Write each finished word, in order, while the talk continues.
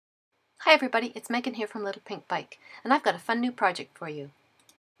Hi everybody, it's Megan here from Little Pink Bike, and I've got a fun new project for you.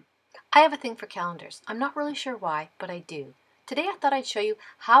 I have a thing for calendars. I'm not really sure why, but I do. Today I thought I'd show you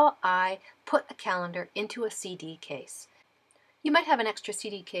how I put a calendar into a CD case. You might have an extra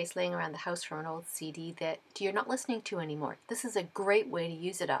CD case laying around the house from an old CD that you're not listening to anymore. This is a great way to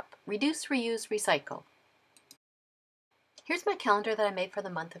use it up. Reduce, reuse, recycle. Here's my calendar that I made for the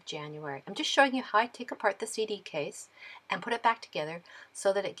month of January. I'm just showing you how I take apart the CD case and put it back together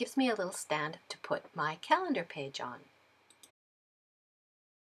so that it gives me a little stand to put my calendar page on.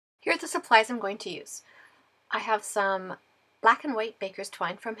 Here are the supplies I'm going to use. I have some black and white baker's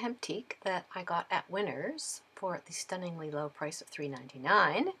twine from Hemteak that I got at Winners for the stunningly low price of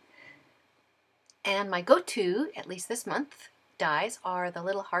 $3.99. And my go-to, at least this month, dies are the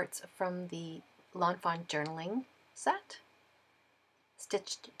little hearts from the Lawn Fawn journaling set.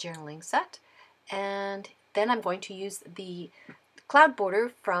 Stitched journaling set, and then I'm going to use the cloud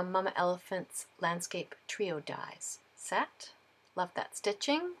border from Mama Elephant's Landscape Trio Dies set. Love that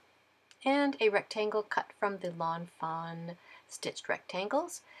stitching. And a rectangle cut from the Lawn Fawn Stitched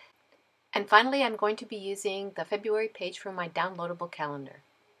Rectangles. And finally, I'm going to be using the February page from my downloadable calendar.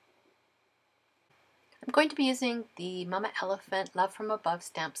 I'm going to be using the Mama Elephant Love from Above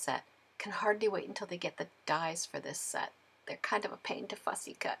stamp set. Can hardly wait until they get the dies for this set. They're kind of a pain to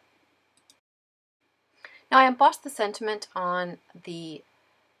fussy cut. Now I embossed the sentiment on the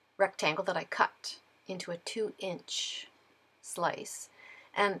rectangle that I cut into a 2-inch slice,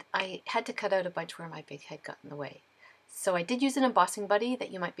 and I had to cut out a bunch where my big head got in the way. So I did use an embossing buddy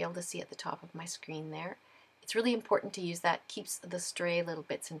that you might be able to see at the top of my screen there. It's really important to use that. Keeps the stray little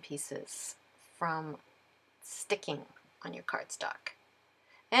bits and pieces from sticking on your cardstock.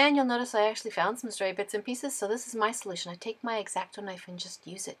 And you'll notice I actually found some stray bits and pieces, so this is my solution. I take my X-Acto knife and just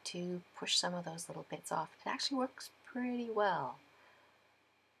use it to push some of those little bits off. It actually works pretty well.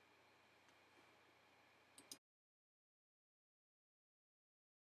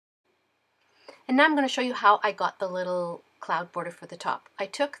 And now I'm going to show you how I got the little cloud border for the top. I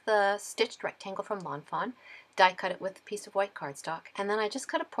took the stitched rectangle from Lawn Fawn, die cut it with a piece of white cardstock, and then I just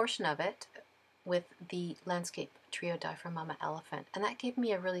cut a portion of it with the Landscape Trio die from Mama Elephant, and that gave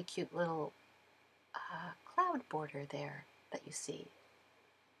me a really cute little cloud border there that you see.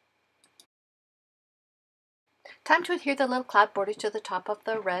 Time to adhere the little cloud border to the top of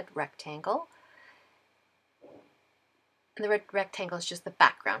the red rectangle. And the red rectangle is just the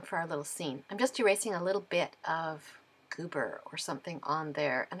background for our little scene. I'm just erasing a little bit of goober or something on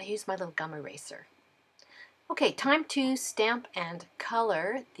there, and I use my little gum eraser. Okay, time to stamp and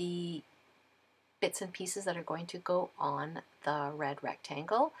color the bits and pieces that are going to go on the red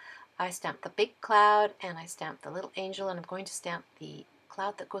rectangle. I stamped the big cloud and I stamped the little angel, and I'm going to stamp the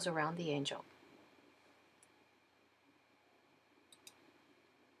cloud that goes around the angel.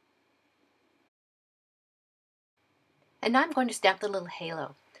 And now I'm going to stamp the little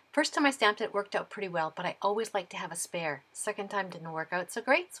halo. First time I stamped it worked out pretty well, but I always like to have a spare. Second time didn't work out so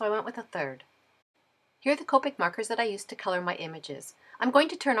great, so I went with a third. Here are the Copic markers that I used to color my images. I'm going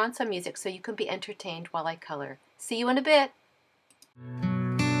to turn on some music so you can be entertained while I color. See you in a bit!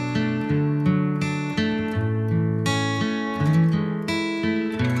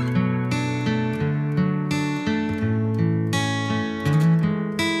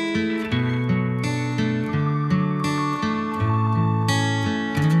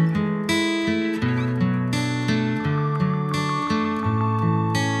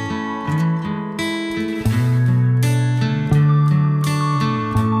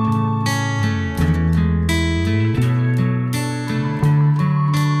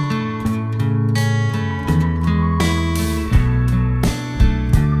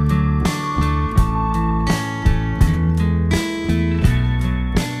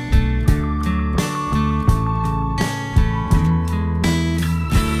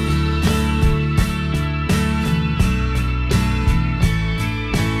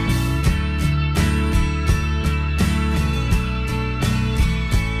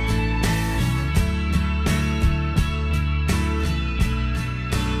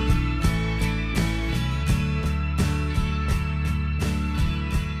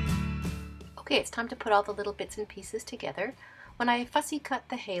 Okay, it's time to put all the little bits and pieces together. When I fussy cut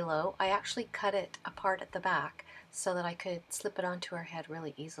the halo, I actually cut it apart at the back so that I could slip it onto her head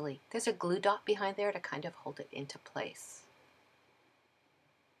really easily. There's a glue dot behind there to kind of hold it into place.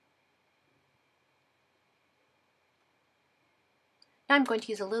 Now I'm going to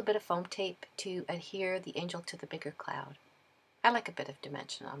use a little bit of foam tape to adhere the angel to the bigger cloud. I like a bit of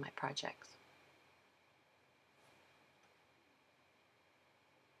dimension on my projects.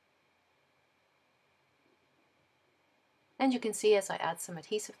 And you can see as I add some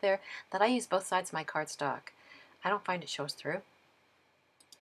adhesive there that I use both sides of my cardstock. I don't find it shows through.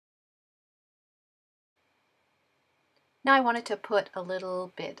 Now I wanted to put a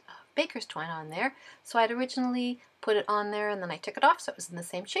little bit of baker's twine on there, so I'd originally put it on there and then I took it off so it was in the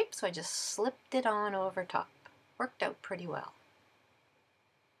same shape, so I just slipped it on over top. Worked out pretty well.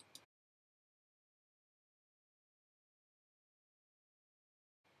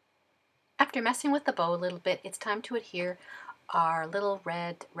 After messing with the bow a little bit, it's time to adhere our little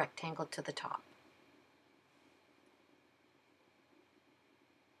red rectangle to the top.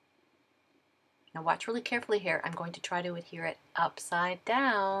 Now watch really carefully here. I'm going to try to adhere it upside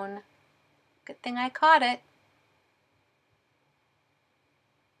down. Good thing I caught it.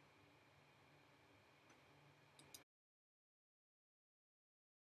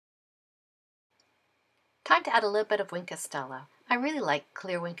 Time to add a little bit of Wink of Stella. I really like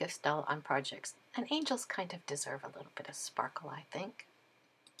clear Wink of Stella on projects, and angels kind of deserve a little bit of sparkle, I think.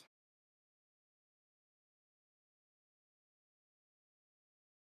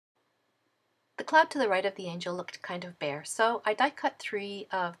 The cloud to the right of the angel looked kind of bare, so I die cut 3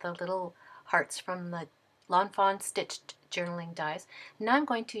 of the little hearts from the Lawn Fawn stitched journaling dies. Now I'm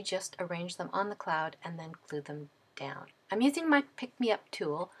going to just arrange them on the cloud and then glue them down. I'm using my Pick Me Up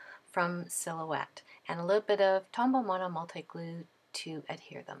tool from Silhouette and a little bit of Tombow Mono Multi Glue to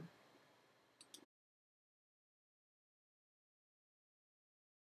adhere them.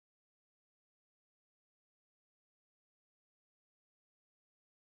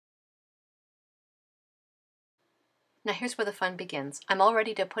 Now here's where the fun begins. I'm all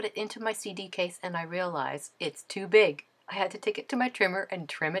ready to put it into my CD case and I realize it's too big. I had to take it to my trimmer and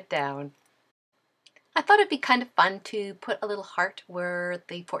trim it down. I thought it'd be kind of fun to put a little heart where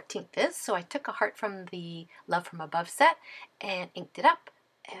the 14th is, so I took a heart from the Love From Above set and inked it up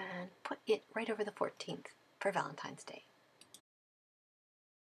and put it right over the 14th for Valentine's Day.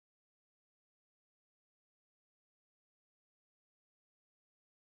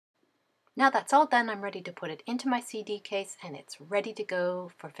 Now that's all done, I'm ready to put it into my CD case and it's ready to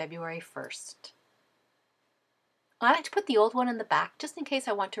go for February 1st. I like to put the old one in the back just in case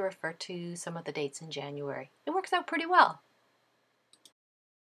I want to refer to some of the dates in January. It works out pretty well.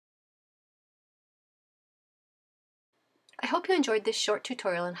 I hope you enjoyed this short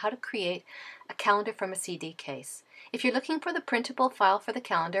tutorial on how to create a calendar from a CD case. If you're looking for the printable file for the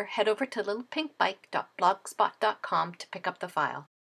calendar, head over to littlepinkbike.blogspot.com to pick up the file.